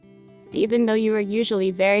Even though you are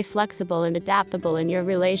usually very flexible and adaptable in your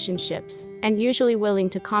relationships, and usually willing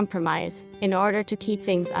to compromise in order to keep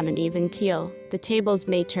things on an even keel, the tables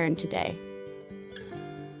may turn today.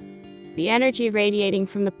 The energy radiating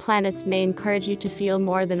from the planets may encourage you to feel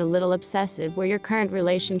more than a little obsessive where your current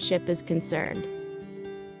relationship is concerned.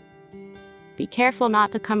 Be careful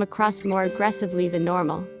not to come across more aggressively than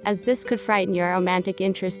normal, as this could frighten your romantic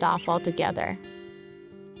interest off altogether.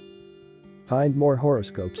 Find more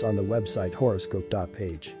horoscopes on the website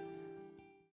horoscope.page.